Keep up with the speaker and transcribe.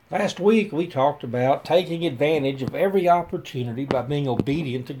Last week we talked about taking advantage of every opportunity by being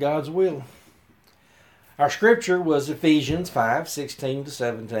obedient to God's will. Our scripture was Ephesians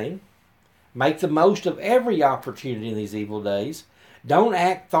 5:16-17. Make the most of every opportunity in these evil days. Don't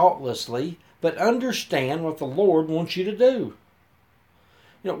act thoughtlessly, but understand what the Lord wants you to do.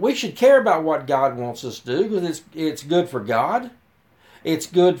 We should care about what God wants us to do because it's good for God, it's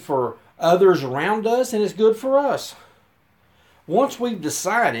good for others around us, and it's good for us. Once we've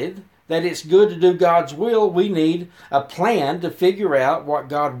decided that it's good to do God's will, we need a plan to figure out what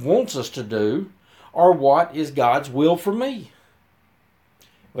God wants us to do or what is God's will for me.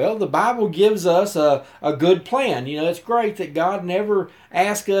 Well, the Bible gives us a good plan. It's great that God never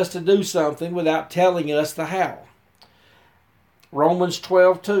asks us to do something without telling us the how. Romans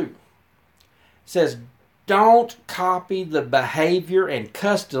 12:2 says, don't copy the behavior and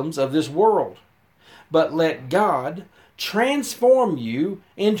customs of this world, but let God transform you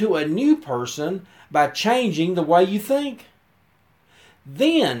into a new person by changing the way you think.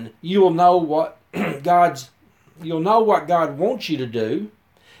 Then you'll know what God wants you to do,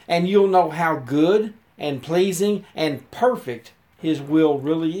 and you'll know how good and pleasing and perfect His will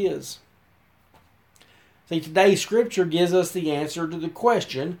really is. See, today's scripture gives us the answer to the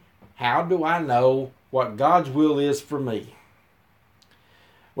question, how do I know what God's will is for me?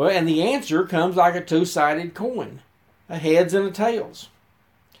 Well, and the answer comes like a two-sided coin, a heads and a tails.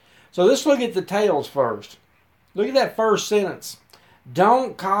 So let's look at the tails first. Look at that first sentence.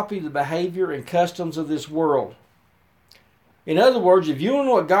 Don't copy the behavior and customs of this world. In other words, if you don't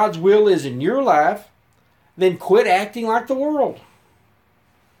know what God's will is in your life, then quit acting like the world.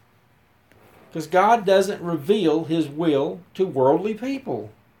 Because God doesn't reveal His will to worldly people.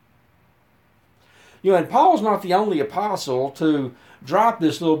 And Paul's not the only apostle to drop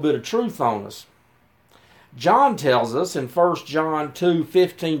this little bit of truth on us. John tells us in 1 John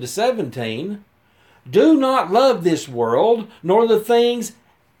 2:15-17, do not love this world, nor the things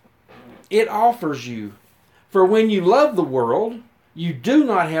it offers you. For when you love the world, you do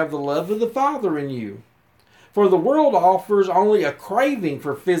not have the love of the Father in you. For the world offers only a craving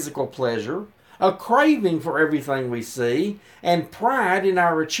for physical pleasure, a craving for everything we see, and pride in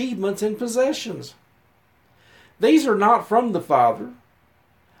our achievements and possessions. These are not from the Father,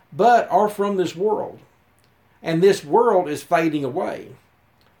 but are from this world. And this world is fading away,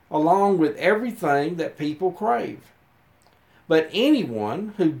 along with everything that people crave. But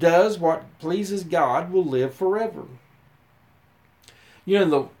anyone who does what pleases God will live forever.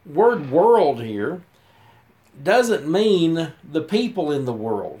 The word world here doesn't mean the people in the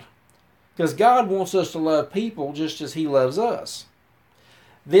world, because God wants us to love people just as He loves us.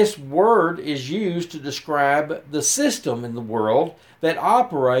 This word is used to describe the system in the world that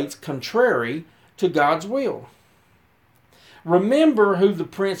operates contrary to God's will. Remember who the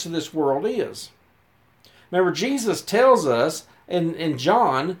prince of this world is. Remember, Jesus tells us in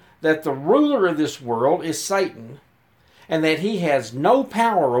John that the ruler of this world is Satan and that he has no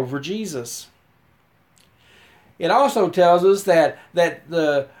power over Jesus. It also tells us that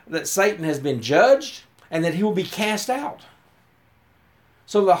Satan has been judged and that he will be cast out.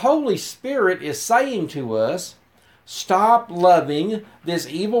 So the Holy Spirit is saying to us, stop loving this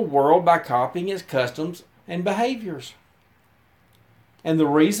evil world by copying its customs and behaviors. And the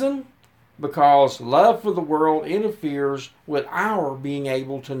reason? Because love for the world interferes with our being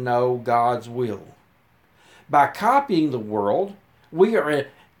able to know God's will. By copying the world, we are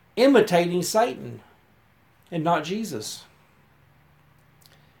imitating Satan and not Jesus.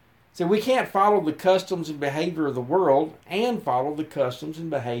 See, we can't follow the customs and behavior of the world and follow the customs and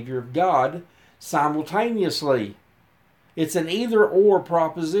behavior of God simultaneously. It's an either-or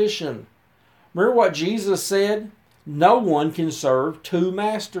proposition. Remember what Jesus said? No one can serve two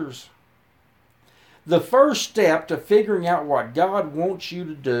masters. The first step to figuring out what God wants you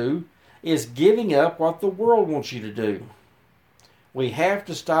to do is giving up what the world wants you to do. We have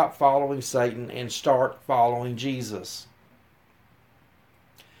to stop following Satan and start following Jesus.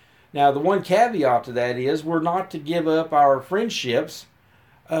 Now, the one caveat to that is we're not to give up our friendships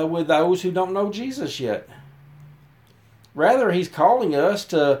with those who don't know Jesus yet. Rather, He's calling us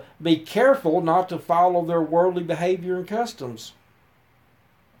to be careful not to follow their worldly behavior and customs.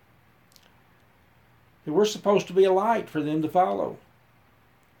 We're supposed to be a light for them to follow.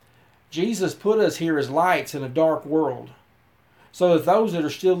 Jesus put us here as lights in a dark world, so that those that are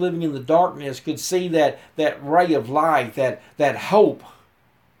still living in the darkness could see that ray of light, that hope,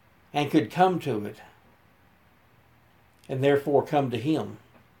 and could come to it, and therefore come to Him.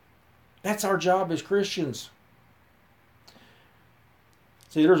 That's our job as Christians.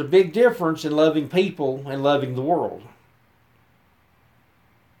 See, there's a big difference in loving people and loving the world.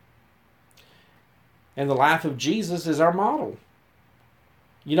 And the life of Jesus is our model.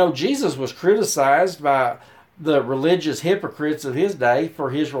 You know, Jesus was criticized by the religious hypocrites of his day for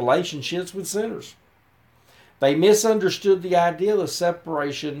his relationships with sinners. They misunderstood the ideal of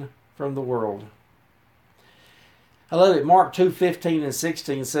separation from the world. I love it. Mark 2:15 and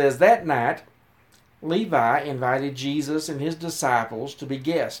 16 says, that night Levi invited Jesus and his disciples to be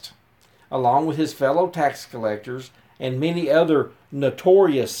guests, along with his fellow tax collectors and many other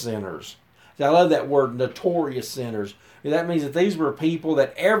notorious sinners. I love that word, notorious sinners. That means that these were people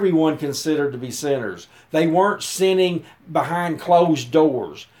that everyone considered to be sinners. They weren't sinning behind closed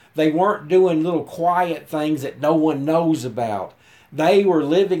doors. They weren't doing little quiet things that no one knows about. They were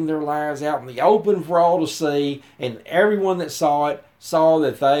living their lives out in the open for all to see, and everyone that saw it saw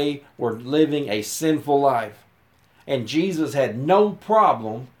that they were living a sinful life. And Jesus had no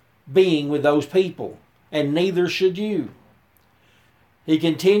problem being with those people, and neither should you. He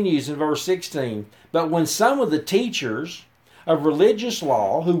continues in verse 16, but when some of the teachers of religious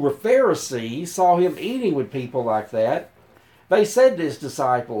law who were Pharisees saw him eating with people like that, they said to his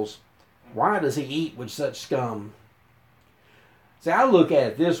disciples, why does he eat with such scum? See, I look at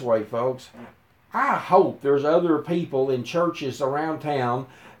it this way, folks. I hope there's other people in churches around town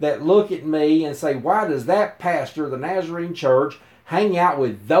that look at me and say, why does that pastor of the Nazarene church hang out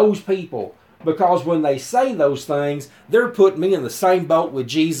with those people? Because when they say those things, they're putting me in the same boat with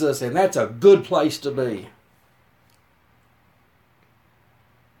Jesus, and that's a good place to be.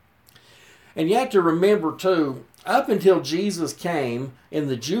 And you have to remember, too, up until Jesus came in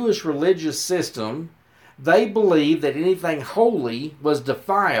the Jewish religious system, they believed that anything holy was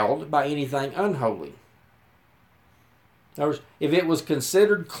defiled by anything unholy. In other words, if it was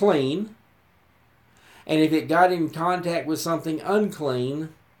considered clean, and if it got in contact with something unclean,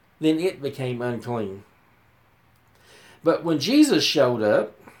 then it became unclean. But when Jesus showed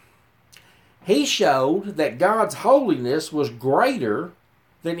up, he showed that God's holiness was greater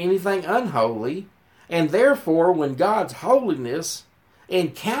than anything unholy, and therefore when God's holiness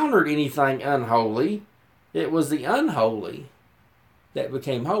encountered anything unholy, it was the unholy that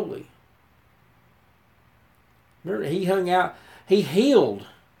became holy. Remember, he hung out, he healed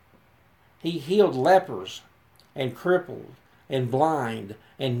lepers and crippled and blind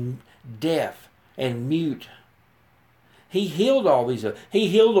and deaf and mute. He healed all these. He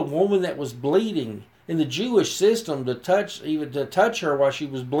healed a woman that was bleeding. In the Jewish system, to touch her while she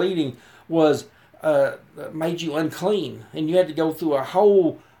was bleeding was made you unclean, and you had to go through a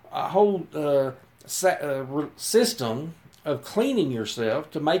whole system of cleaning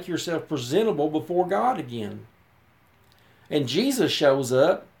yourself to make yourself presentable before God again. And Jesus shows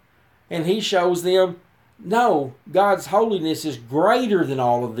up, and he shows them, no, God's holiness is greater than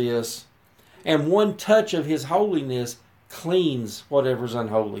all of this, and one touch of his holiness cleans whatever's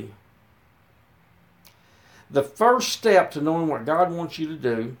unholy. The first step to knowing what God wants you to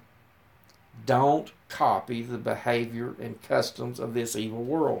do, don't copy the behavior and customs of this evil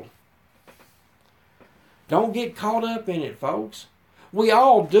world. Don't get caught up in it, folks. We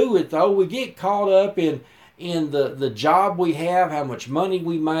all do it, though. We get caught up in the job we have, how much money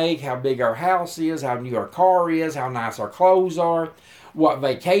we make, how big our house is, how new our car is, how nice our clothes are, what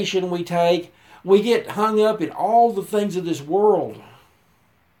vacation we take. We get hung up in all the things of this world.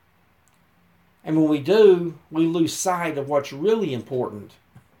 And when we do, we lose sight of what's really important.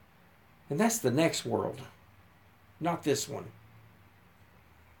 And that's the next world, not this one.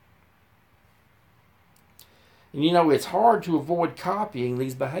 And you know, it's hard to avoid copying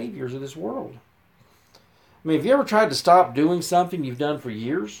these behaviors of this world. I mean, have you ever tried to stop doing something you've done for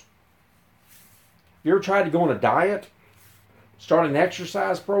years? Have you ever tried to go on a diet? Start an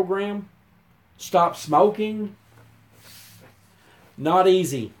exercise program? Stop smoking? Not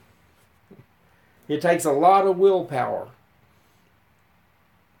easy. It takes a lot of willpower.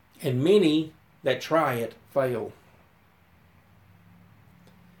 And many that try it fail.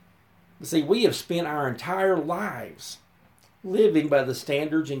 See, we have spent our entire lives living by the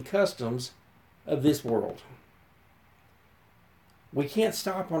standards and customs of this world. We can't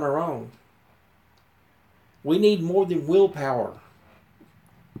stop on our own. We need more than willpower.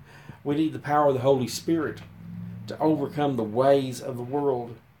 We need the power of the Holy Spirit to overcome the ways of the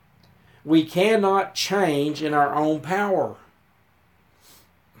world. We cannot change in our own power.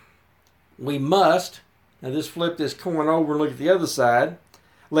 We must, now just flip this coin over and look at the other side,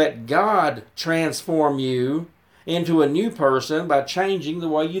 let God transform you into a new person by changing the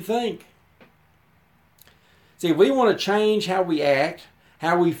way you think. See, if we want to change how we act,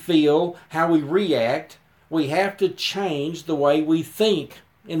 how we feel, how we react, we have to change the way we think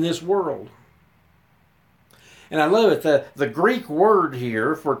in this world. And I love it. The Greek word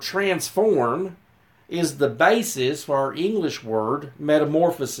here for transform is the basis for our English word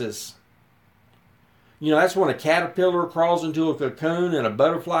metamorphosis. You know, that's when a caterpillar crawls into a cocoon and a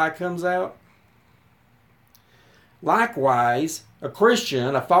butterfly comes out. Likewise, a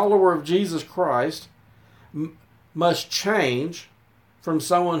Christian, a follower of Jesus Christ, must change from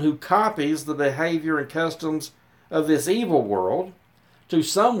someone who copies the behavior and customs of this evil world to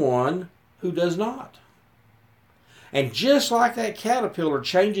someone who does not. And just like that caterpillar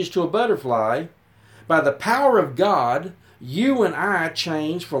changes to a butterfly, by the power of God, you and I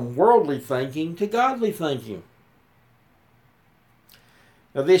change from worldly thinking to godly thinking.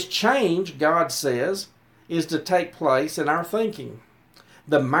 Now, this change, God says, is to take place in our thinking.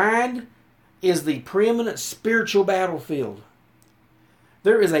 The mind is the preeminent spiritual battlefield.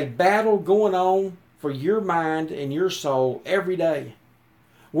 There is a battle going on for your mind and your soul every day.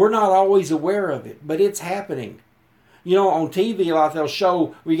 We're not always aware of it, but it's happening. You know, on TV, like they'll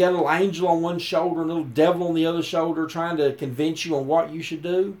show, we got a little angel on one shoulder and a little devil on the other shoulder trying to convince you on what you should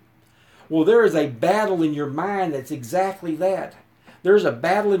do. Well, there is a battle in your mind that's exactly that. There's a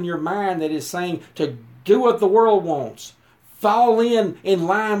battle in your mind that is saying to do what the world wants. Fall in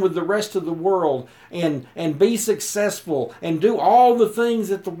line with the rest of the world and be successful and do all the things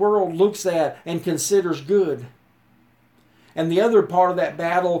that the world looks at and considers good. And the other part of that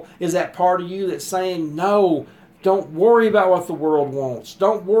battle is that part of you that's saying, no, don't worry about what the world wants.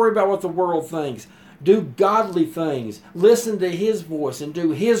 Don't worry about what the world thinks. Do godly things. Listen to His voice and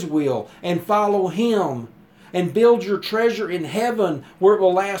do His will and follow Him. And build your treasure in heaven where it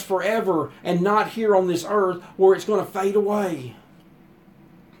will last forever and not here on this earth where it's going to fade away.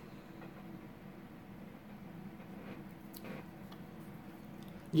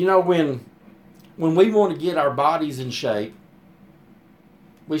 You know, when we want to get our bodies in shape,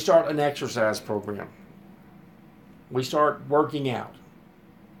 we start an exercise program. We start working out.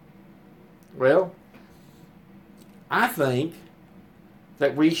 Well, I think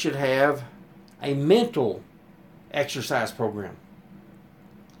that we should have a mental exercise program,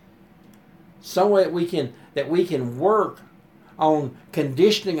 so that we can work on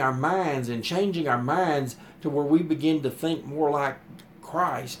conditioning our minds and changing our minds to where we begin to think more like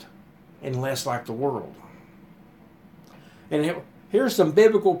Christ and less like the world. And here's some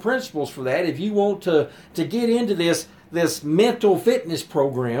biblical principles for that. If you want to get into this mental fitness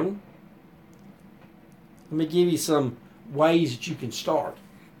program, let me give you some ways that you can start.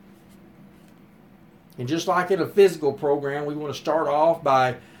 And just like in a physical program, we want to start off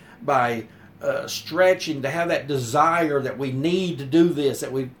by stretching, to have that desire that we need to do this,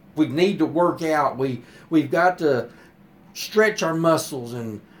 that we need to work out. We've got to stretch our muscles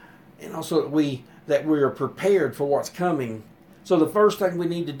and also that we are prepared for what's coming. So the first thing we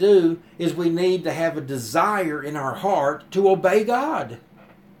need to do is we need to have a desire in our heart to obey God.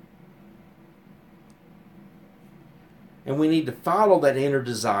 And we need to follow that inner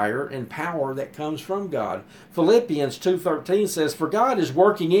desire and power that comes from God. Philippians 2:13 says, "For God is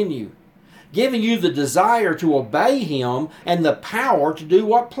working in you, giving you the desire to obey Him and the power to do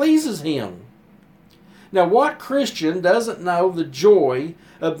what pleases Him." Now, what Christian doesn't know the joy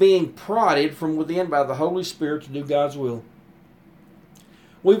of being prodded from within by the Holy Spirit to do God's will?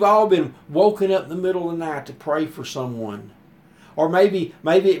 We've all been woken up in the middle of the night to pray for someone. Or maybe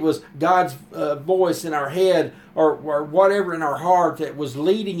it was God's voice in our head or whatever in our heart that was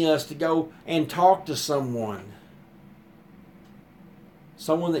leading us to go and talk to someone.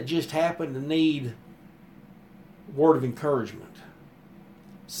 Someone that just happened to need a word of encouragement.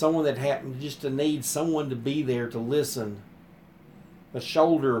 Someone that happened just to need someone to be there to listen. A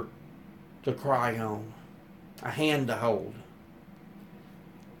shoulder to cry on. A hand to hold.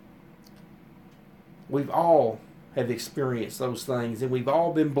 We've all have experienced those things, and we've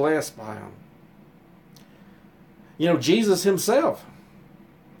all been blessed by them. You know, Jesus Himself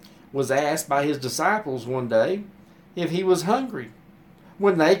was asked by His disciples one day if He was hungry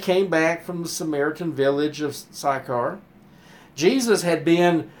when they came back from the Samaritan village of Sychar. Jesus had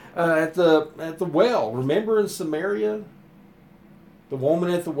been at the well. Remember in Samaria? The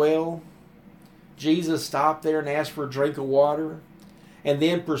woman at the well? Jesus stopped there and asked for a drink of water, and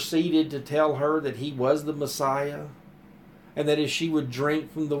then proceeded to tell her that He was the Messiah, and that if she would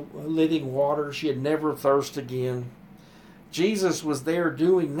drink from the living water, she'd never thirst again. Jesus was there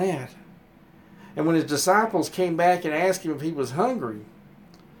doing that. And when His disciples came back and asked Him if He was hungry,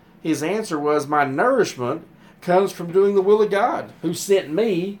 His answer was, "My nourishment comes from doing the will of God, who sent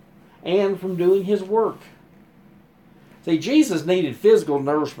me, and from doing His work." See, Jesus needed physical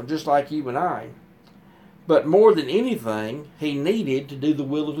nourishment just like you and I. But more than anything, He needed to do the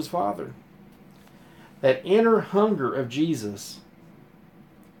will of His Father. That inner hunger of Jesus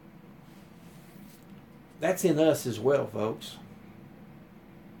That's in us as well, folks.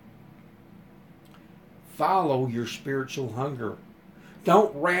 Follow your spiritual hunger.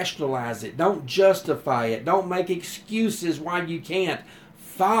 Don't rationalize it. Don't justify it. Don't make excuses why you can't.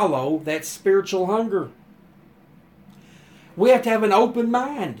 Follow that spiritual hunger. We have to have an open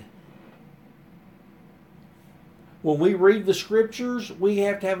mind. When we read the Scriptures, we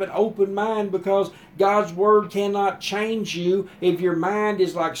have to have an open mind, because God's Word cannot change you if your mind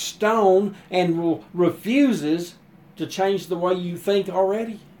is like stone and refuses to change the way you think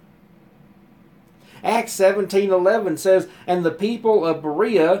already. Acts 17:11 says, "And the people of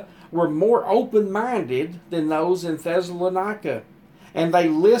Berea were more open-minded than those in Thessalonica, and they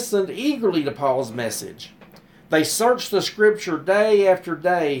listened eagerly to Paul's message. They searched the Scripture day after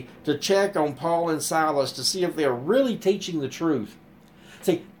day to check on Paul and Silas to see if they are really teaching the truth."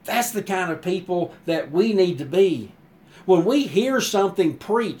 See, that's the kind of people that we need to be. When we hear something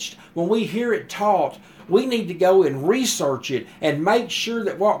preached, when we hear it taught, we need to go and research it and make sure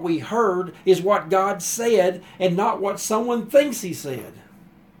that what we heard is what God said and not what someone thinks He said.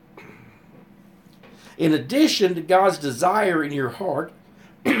 In addition to God's desire in your heart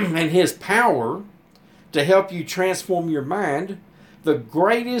and His power to help you transform your mind, the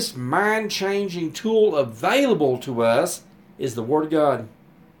greatest mind-changing tool available to us is the Word of God.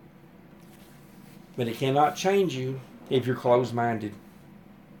 But it cannot change you if you're closed-minded.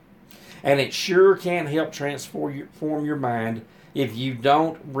 And it sure can't help transform your mind if you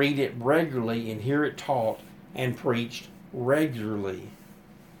don't read it regularly and hear it taught and preached regularly.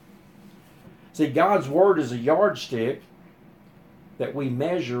 See, God's Word is a yardstick that we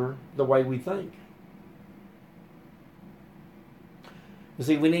measure the way we think. You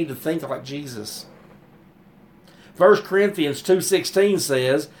see, we need to think like Jesus. 1 Corinthians 2:16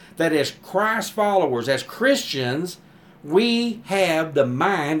 says that as Christ followers, as Christians, we have the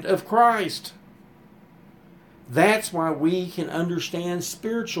mind of Christ. That's why we can understand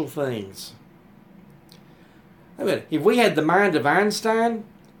spiritual things. I mean, if we had the mind of Einstein,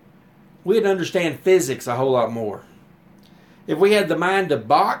 we'd understand physics a whole lot more. If we had the mind of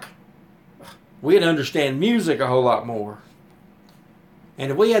Bach, we'd understand music a whole lot more.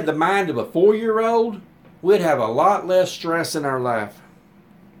 And if we had the mind of a 4-year-old, we'd have a lot less stress in our life.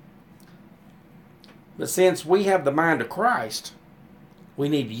 But since we have the mind of Christ, we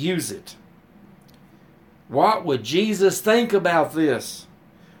need to use it. What would Jesus think about this?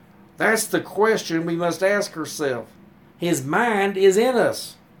 That's the question we must ask ourselves. His mind is in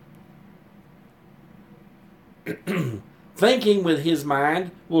us. Thinking with His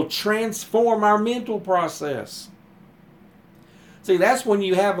mind will transform our mental process. See, that's when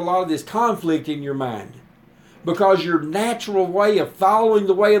you have a lot of this conflict in your mind. Because your natural way of following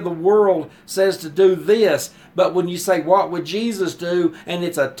the way of the world says to do this. But when you say, what would Jesus do? And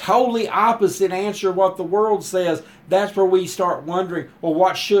it's a totally opposite answer of what the world says. That's where we start wondering, well,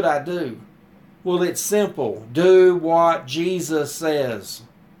 what should I do? Well, it's simple. Do what Jesus says.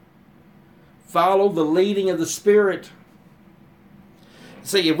 Follow the leading of the Spirit.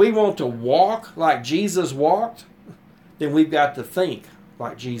 See, if we want to walk like Jesus walked, then we've got to think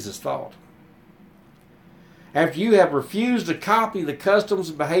like Jesus thought. After you have refused to copy the customs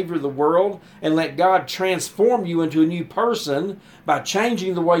and behavior of the world and let God transform you into a new person by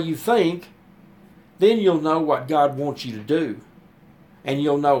changing the way you think, then you'll know what God wants you to do. And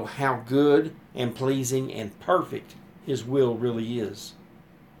you'll know how good and pleasing and perfect His will really is.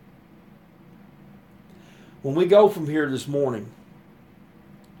 When we go from here this morning,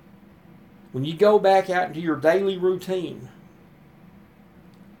 when you go back out into your daily routine,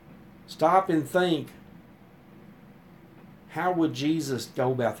 stop and think, how would Jesus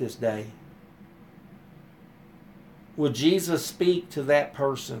go about this day? Would Jesus speak to that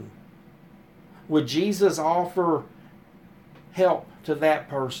person? Would Jesus offer help to that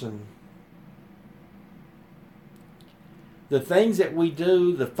person? The things that we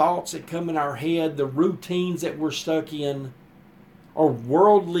do, the thoughts that come in our head, the routines that we're stuck in are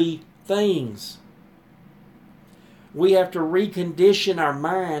worldly things. We have to recondition our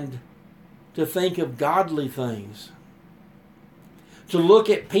mind to think of godly things. To look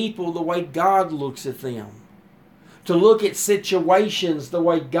at people the way God looks at them. To look at situations the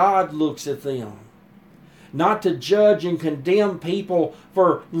way God looks at them. Not to judge and condemn people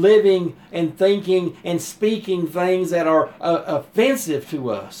for living and thinking and speaking things that are offensive to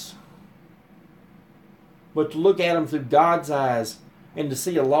us. But to look at them through God's eyes and to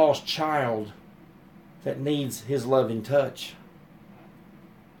see a lost child that needs His loving touch.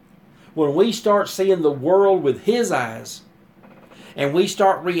 When we start seeing the world with His eyes, and we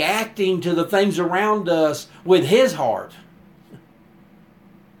start reacting to the things around us with His heart,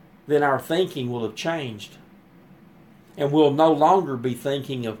 then our thinking will have changed. And we'll no longer be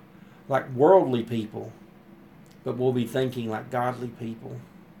thinking of like worldly people, but we'll be thinking like godly people.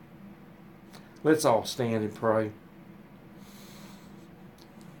 Let's all stand and pray.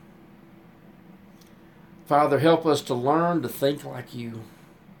 Father, help us to learn to think like you.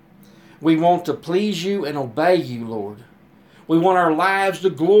 We want to please you and obey you, Lord. We want our lives to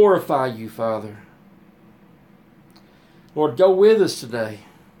glorify you, Father. Lord, go with us today.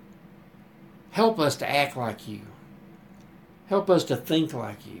 Help us to act like you. Help us to think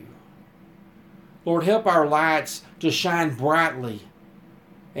like you. Lord, help our lights to shine brightly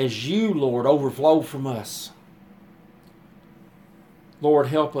as you, Lord, overflow from us. Lord,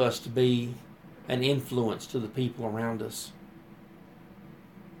 help us to be an influence to the people around us.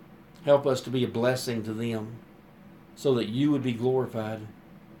 Help us to be a blessing to them so that you would be glorified.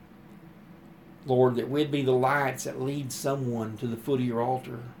 Lord, that we'd be the lights that lead someone to the foot of your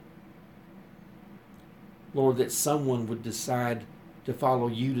altar. Lord, that someone would decide to follow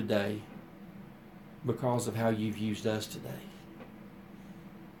you today because of how you've used us today.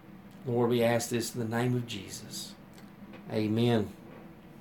 Lord, we ask this in the name of Jesus. Amen.